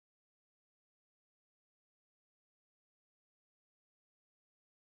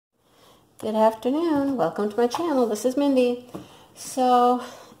Good afternoon. Welcome to my channel. This is Mindy. So,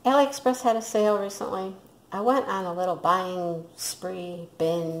 AliExpress had a sale recently. I went on a little buying spree,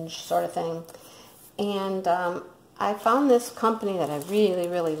 binge sort of thing. And I found this company that I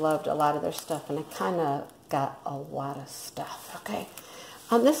really loved a lot of their stuff. And I kind of got a lot of stuff. Okay.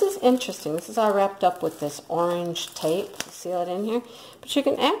 This is interesting. This is all wrapped up with this orange tape. You see it in here? But you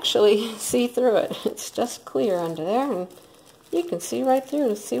can actually see through it. It's just clear under there. And you can see right through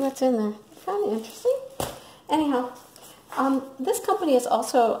to see what's in there. Kind of interesting. Anyhow, this company is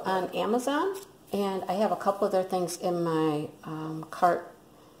also on Amazon, and I have a couple of their things in my cart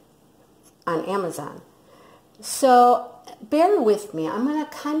on Amazon. So bear with me. I'm going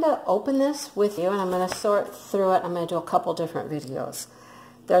to kind of open this with you, and I'm going to sort through it. I'm going to do a couple different videos.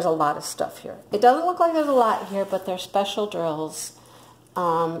 There's a lot of stuff here. It doesn't look like there's a lot here, but they're special drills,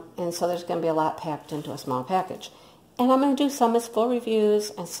 and so there's going to be a lot packed into a small package. And I'm going to do some as full reviews,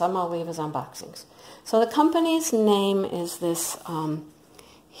 and some I'll leave as unboxings. So the company's name is this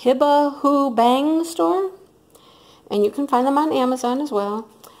Hibah Bang store, and you can find them on Amazon as well.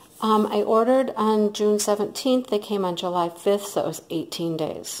 I ordered on June 17th. They came on July 5th, so it was 18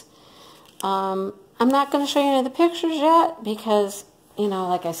 days. I'm not going to show you any of the pictures yet because, you know,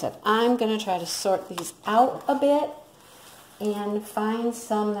 like I said, I'm going to try to sort these out a bit and find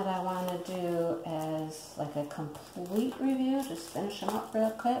some that I want to do as like a complete review, just finish them up real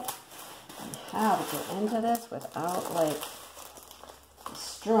quick, and how to get into this without like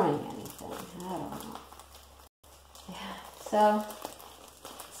destroying anything. I don't know. Yeah, so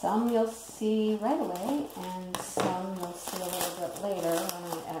some you'll see right away, and some you'll see a little bit later when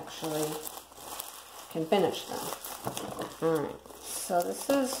I actually can finish them. Alright, so this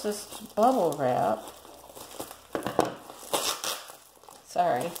is just bubble wrap.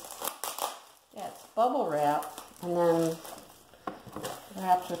 Sorry. Yeah, it's bubble wrap and then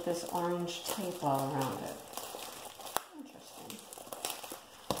wrapped with this orange tape all around it. Interesting.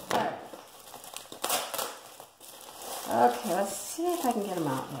 Alright. Okay, let's see if I can get them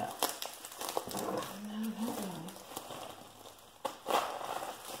out yet. No, not really.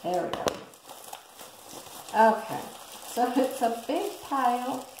 There we go. Okay. So it's a big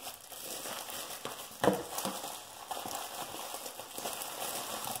pile.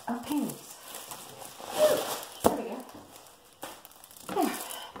 Paintings. There we go. There.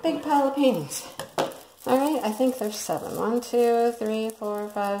 Big pile of paintings. Alright, I think there's 7. 1, 2, 3, 4,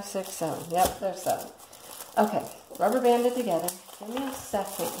 5, 6, 7. Yep, there's 7. Okay, rubber banded together. Give me a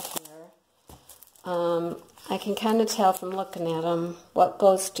second here. I can kind of tell from looking at them what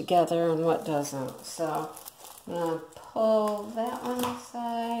goes together and what doesn't. So I'm going to pull that one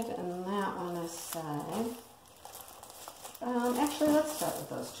aside and that one aside. Actually, let's start with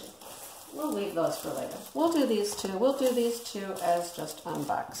those two. We'll leave those for later. We'll do these two. We'll do these two as just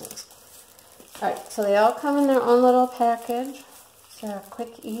unboxings. Alright, so they all come in their own little package. Is there a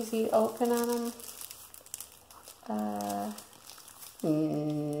quick, easy open on them?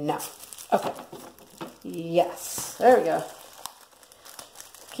 No. Okay. Yes. There we go.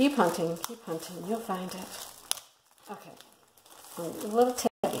 Keep hunting. Keep hunting. You'll find it. Okay. A little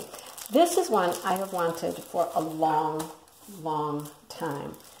teddy. This is one I have wanted for a long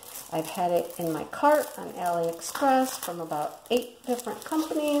time. I've had it in my cart on AliExpress from about 8 different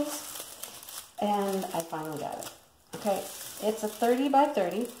companies, and I finally got it. Okay, it's a 30 by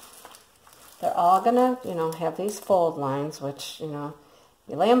 30. They're all gonna, you know, have these fold lines, which, you know,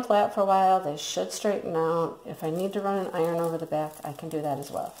 you lay them flat for a while, they should straighten out. If I need to run an iron over the back, I can do that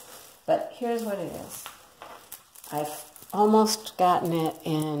as well. But here's what it is. I've almost gotten it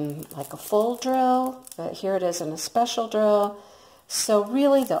in like a full drill, but here it is in a special drill. So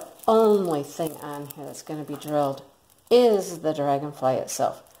really the only thing on here that's going to be drilled is the dragonfly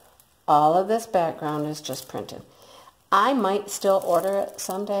itself. All of this background is just printed. I might still order it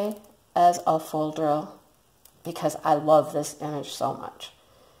someday as a full drill because I love this image so much.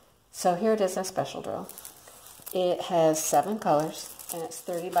 So here it is in a special drill. It has 7 colors and it's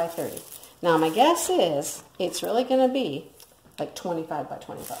 30 by 30. Now my guess is it's really going to be like 25 by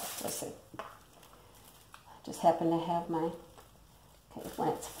 25. Let's see. I just happen to have my, okay, when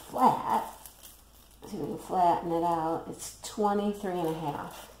it's flat, see if we can flatten it out, it's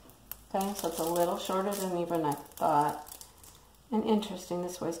 23.5. Okay, so it's a little shorter than even I thought. And interesting,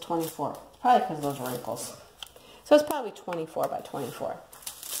 this weighs 24. Probably because of those wrinkles. So it's probably 24 by 24.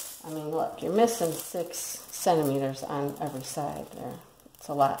 I mean, look, you're missing 6 centimeters on every side there. It's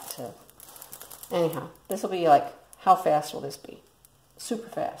a lot to... Anyhow, this will be like, how fast will this be? Super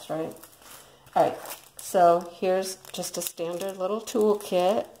fast, right? Alright, so here's just a standard little tool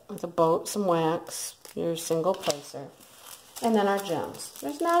kit with a boat, some wax, your single placer. And then our gems.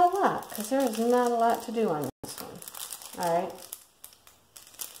 There's not a lot, because there is not a lot to do on this one. Alright?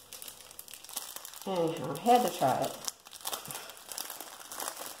 Anyhow, I had to try it.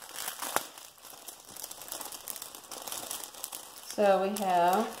 So we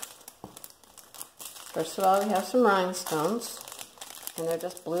have, first of all, we have some rhinestones. And they're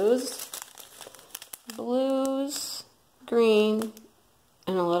just blues, green,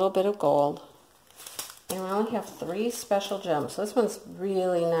 and a little bit of gold. And we only have 3 special gems. So this one's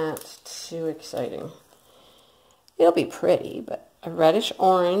really not too exciting. It'll be pretty, but a reddish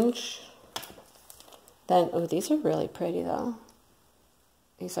orange. Then, oh, these are really pretty though.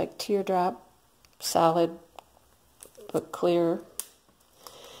 These like teardrop, solid, but clear.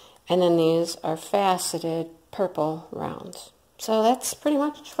 And then these are faceted purple rounds. So that's pretty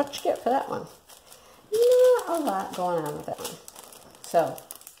much what you get for that one. Not a lot going on with that one. So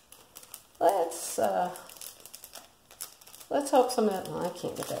let's hope some of the, well, I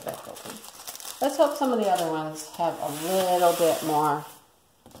can't get that back open. Let's hope some of the other ones have a little bit more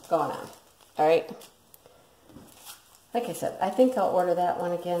going on. All right. Like I said, I think I'll order that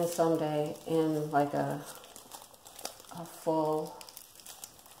one again someday in like a full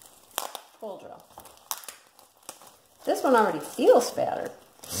drill. This one already feels fatter,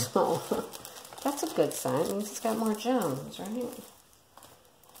 so that's a good sign. It means it's got more gems, right?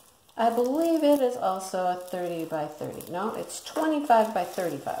 I believe it is also a 30 by 30. No, it's 25 by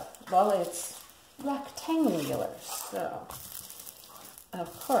 35. Well, it's rectangular, so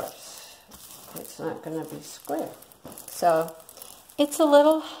of course it's not going to be square. So it's a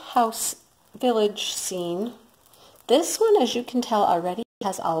little house village scene. This one, as you can tell already,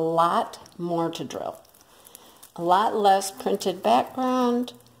 has a lot more to drill. A lot less printed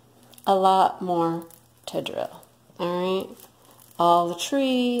background, a lot more to drill. All right? All the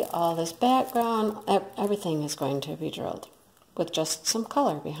tree, all this background, everything is going to be drilled with just some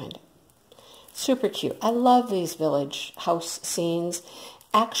color behind it. Super cute. I love these village house scenes.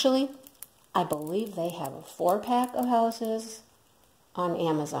 Actually, I believe they have a 4-pack of houses on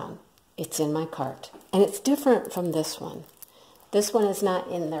Amazon. It's in my cart. And it's different from this one. This one is not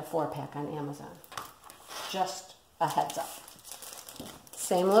in their 4-pack on Amazon. Just a heads up.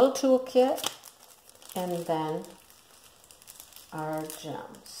 Same little toolkit, and then our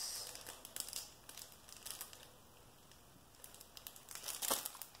gems.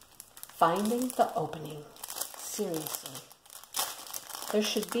 Finding the opening. Seriously. There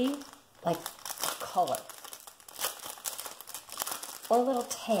should be like a color or a little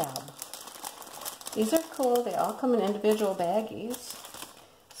tab. These are cool. They all come in individual baggies.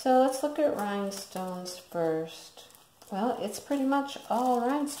 So let's look at rhinestones first. Well, it's pretty much all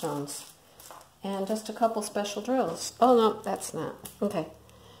rhinestones and just a couple special drills. Oh no, that's not. Okay,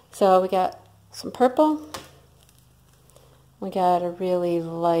 so we got some purple. We got a really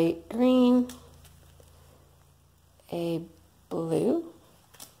light green, a blue,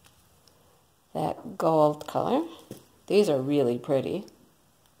 that gold color. These are really pretty.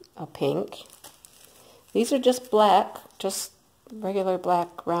 A pink. These are just black, just regular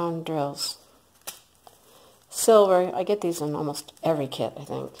black round drills. Silver, I get these in almost every kit, I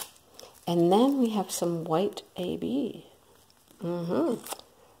think. And then we have some white AB. Those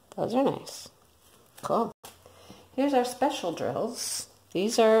are nice. Cool. Here's our special drills.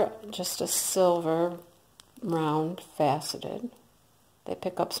 These are just a silver round faceted. They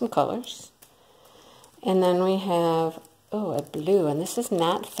pick up some colors. And then we have, oh, a blue. And this is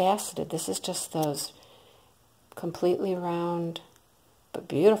not faceted. This is just those completely round, but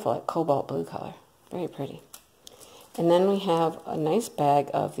beautiful, like cobalt blue color. Very pretty. And then we have a nice bag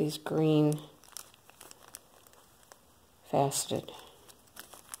of these green faceted.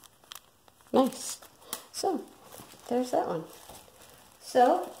 Nice. So, there's that one.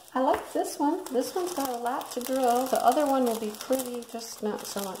 So, I like this one. This one's got a lot to drill. The other one will be pretty, just not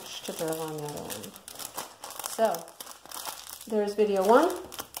so much to drill on the other one. So, there's video 1.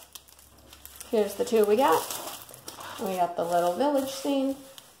 Here's the 2 we got. We got the little village scene,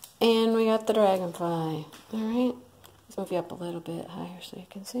 and we got the dragonfly. Alright, let's move you up a little bit higher so you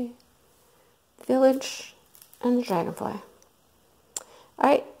can see. Village and the dragonfly.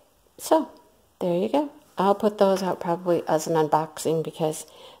 Alright, so there you go. I'll put those out probably as an unboxing because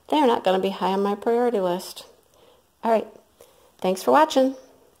they're not going to be high on my priority list. Alright, thanks for watching.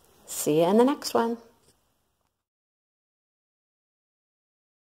 See you in the next one.